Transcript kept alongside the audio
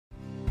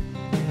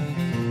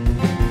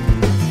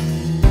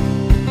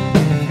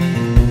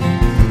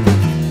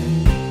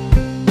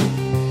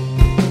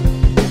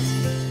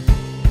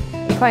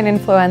Equine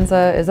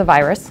influenza is a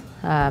virus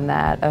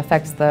that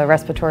affects the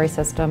respiratory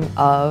system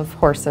of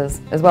horses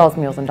as well as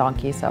mules and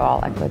donkeys, so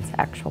all equids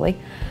actually.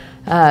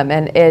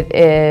 And it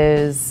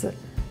is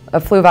a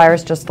flu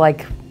virus just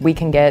like we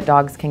can get,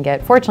 dogs can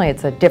get. Fortunately,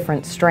 it's a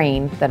different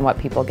strain than what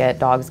people get,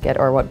 dogs get,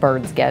 or what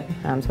birds get,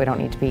 so we don't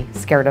need to be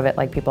scared of it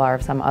like people are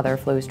of some other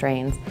flu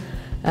strains.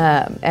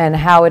 And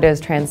how it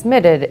is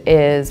transmitted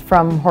is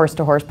from horse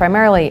to horse,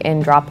 primarily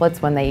in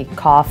droplets when they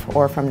cough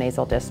or from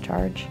nasal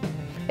discharge.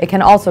 It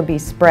can also be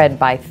spread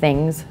by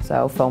things,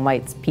 so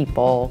fomites,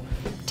 people,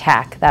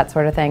 tack, that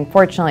sort of thing.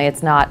 Fortunately,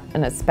 it's not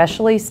an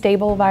especially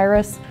stable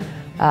virus,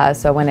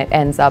 so when it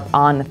ends up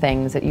on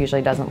things, it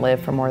usually doesn't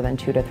live for more than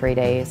 2 to 3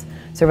 days.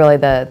 So really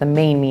the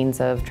main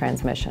means of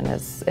transmission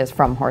is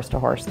from horse to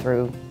horse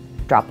through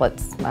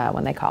droplets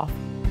when they cough.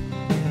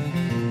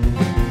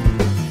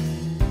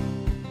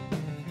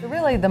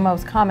 Really, the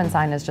most common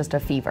sign is just a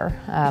fever.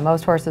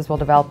 Most horses will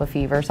develop a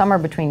fever somewhere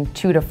between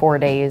 2 to 4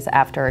 days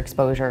after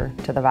exposure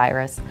to the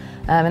virus.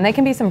 And they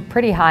can be some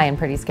pretty high and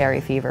pretty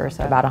scary fevers.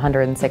 So about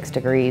 106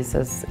 degrees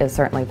is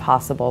certainly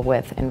possible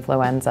with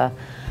influenza.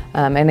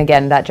 And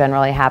again, that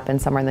generally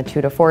happens somewhere in the 2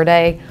 to 4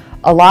 day.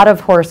 A lot of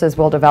horses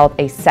will develop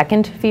a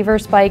second fever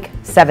spike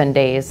 7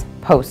 days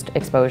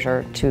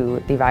post-exposure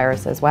to the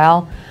virus as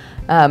well.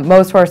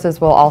 Most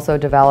horses will also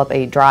develop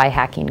a dry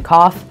hacking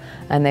cough,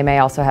 and they may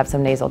also have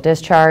some nasal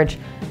discharge.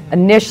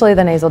 Initially,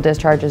 the nasal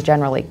discharge is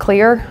generally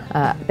clear.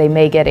 They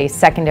may get a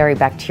secondary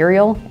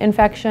bacterial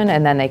infection,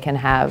 and then they can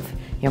have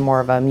more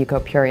of a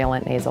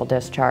mucopurulent nasal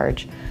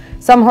discharge.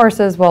 Some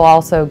horses will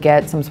also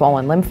get some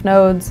swollen lymph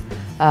nodes.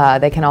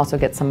 They can also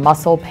get some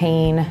muscle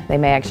pain. They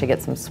may actually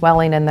get some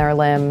swelling in their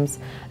limbs.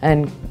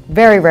 And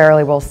very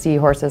rarely we'll see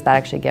horses that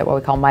actually get what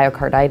we call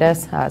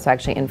myocarditis, so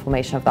actually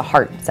inflammation of the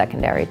heart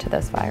secondary to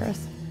this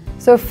virus.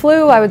 So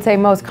flu, I would say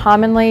most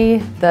commonly,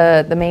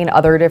 the main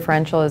other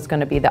differential is going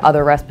to be the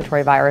other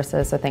respiratory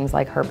viruses, so things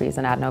like herpes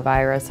and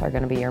adenovirus are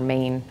going to be your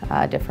main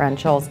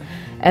differentials.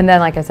 And then,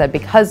 like I said,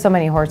 because so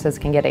many horses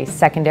can get a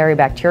secondary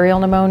bacterial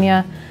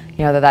pneumonia,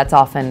 that's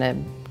often a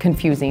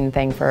confusing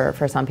thing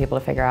for some people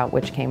to figure out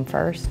which came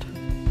first.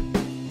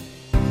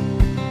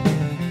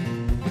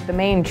 The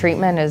main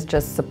treatment is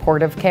just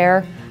supportive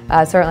care.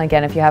 Certainly,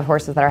 again, if you have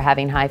horses that are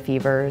having high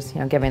fevers,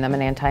 giving them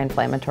an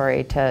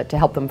anti-inflammatory to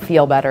help them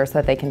feel better so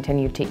that they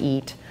continue to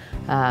eat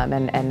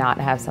and not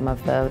have some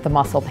of the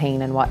muscle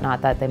pain and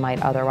whatnot that they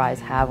might otherwise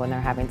have when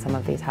they're having some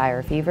of these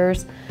higher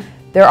fevers.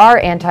 There are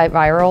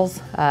antivirals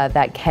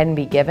that can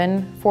be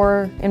given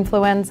for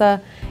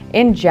influenza.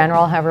 In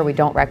general, however, we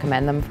don't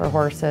recommend them for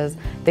horses.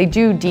 They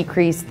do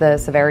decrease the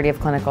severity of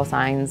clinical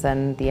signs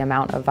and the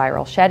amount of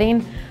viral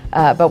shedding,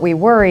 but we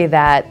worry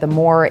that the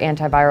more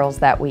antivirals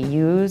that we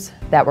use,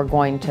 that we're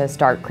going to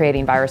start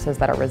creating viruses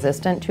that are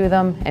resistant to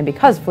them. And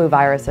because flu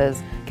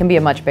viruses can be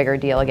a much bigger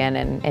deal again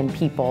in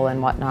people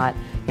and whatnot,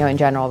 in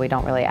general, we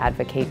don't really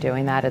advocate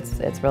doing that.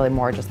 It's really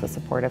more just the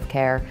supportive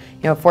care.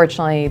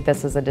 Fortunately,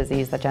 this is a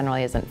disease that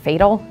generally isn't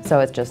fatal, so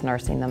it's just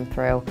nursing them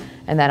through.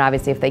 And then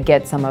obviously if they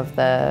get some of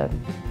the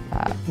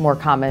more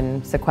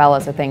common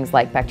sequelae, so things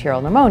like bacterial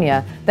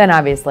pneumonia, then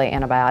obviously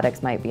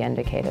antibiotics might be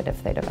indicated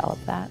if they develop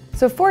that.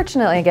 So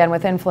fortunately, again,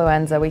 with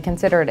influenza, we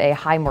consider it a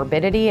high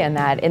morbidity, and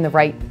that in the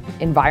right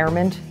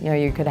environment,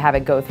 you could have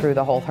it go through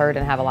the whole herd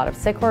and have a lot of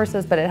sick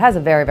horses, but it has a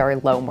very, very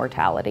low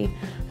mortality.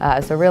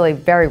 So really,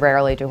 very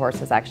rarely do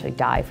horses actually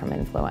die from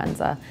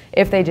influenza.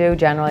 If they do,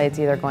 generally it's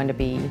either going to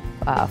be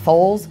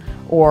foals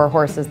or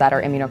horses that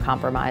are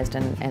immunocompromised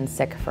and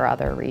sick for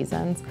other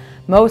reasons.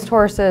 Most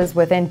horses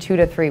within 2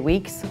 to 3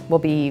 weeks will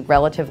be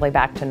relatively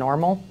back to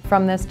normal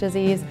from this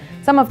disease.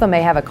 Some of them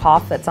may have a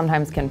cough that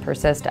sometimes can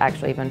persist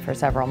actually even for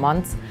several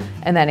months.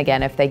 And then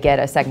again, if they get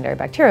a secondary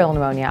bacterial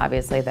pneumonia,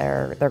 obviously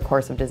their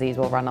course of disease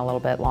will run a little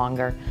bit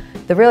longer.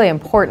 The really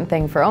important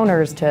thing for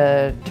owners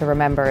to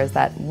remember is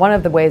that one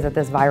of the ways that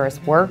this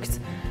virus works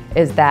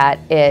is that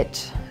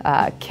it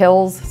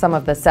kills some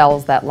of the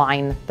cells that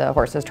line the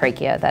horse's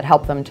trachea that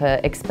help them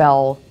to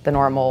expel the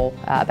normal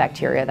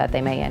bacteria that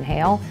they may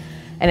inhale.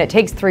 And it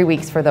takes 3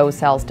 weeks for those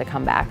cells to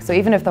come back. So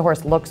even if the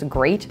horse looks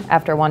great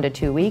after 1 to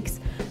 2 weeks,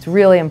 it's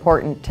really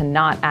important to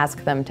not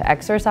ask them to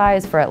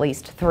exercise for at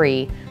least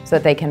 3 so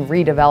that they can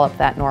redevelop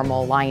that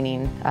normal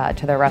lining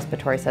to their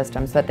respiratory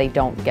system so that they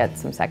don't get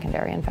some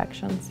secondary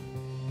infections.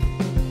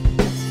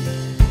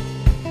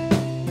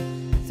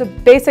 So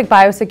basic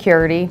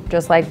biosecurity,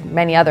 just like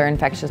many other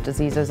infectious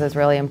diseases, is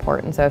really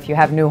important. So if you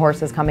have new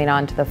horses coming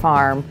onto the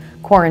farm,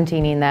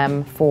 quarantining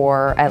them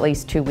for at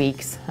least 2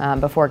 weeks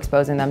before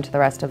exposing them to the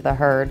rest of the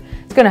herd,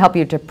 it's going to help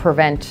you to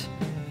prevent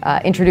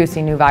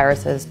introducing new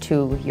viruses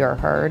to your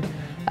herd.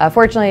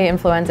 Fortunately,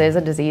 influenza is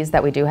a disease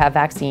that we do have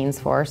vaccines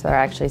for, so there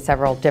are actually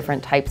several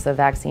different types of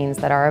vaccines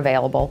that are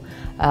available.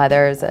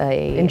 There's an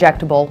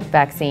injectable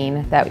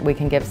vaccine that we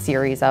can give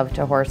series of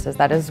to horses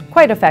that is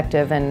quite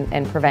effective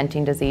in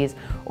preventing disease,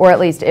 or at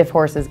least if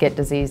horses get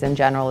disease in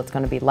general, it's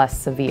going to be less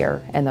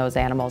severe in those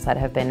animals that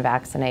have been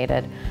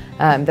vaccinated.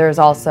 There's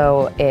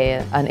also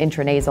an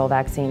intranasal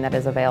vaccine that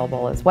is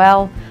available as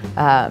well.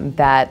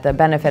 That the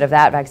benefit of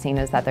that vaccine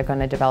is that they're going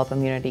to develop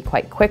immunity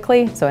quite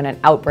quickly, so in an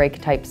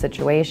outbreak type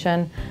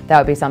situation, that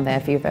would be something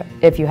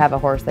if you have a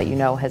horse that you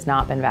know has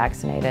not been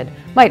vaccinated,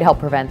 might help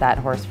prevent that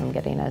horse from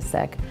getting as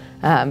sick.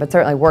 But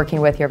certainly working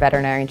with your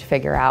veterinarian to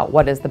figure out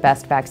what is the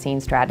best vaccine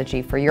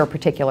strategy for your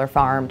particular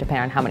farm,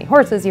 depending on how many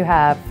horses you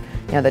have,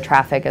 the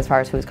traffic as far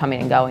as who's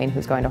coming and going,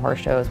 who's going to horse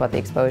shows, what the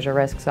exposure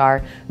risks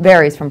are,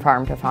 varies from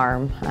farm to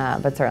farm,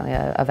 but certainly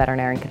a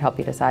veterinarian can help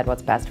you decide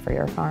what's best for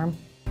your farm.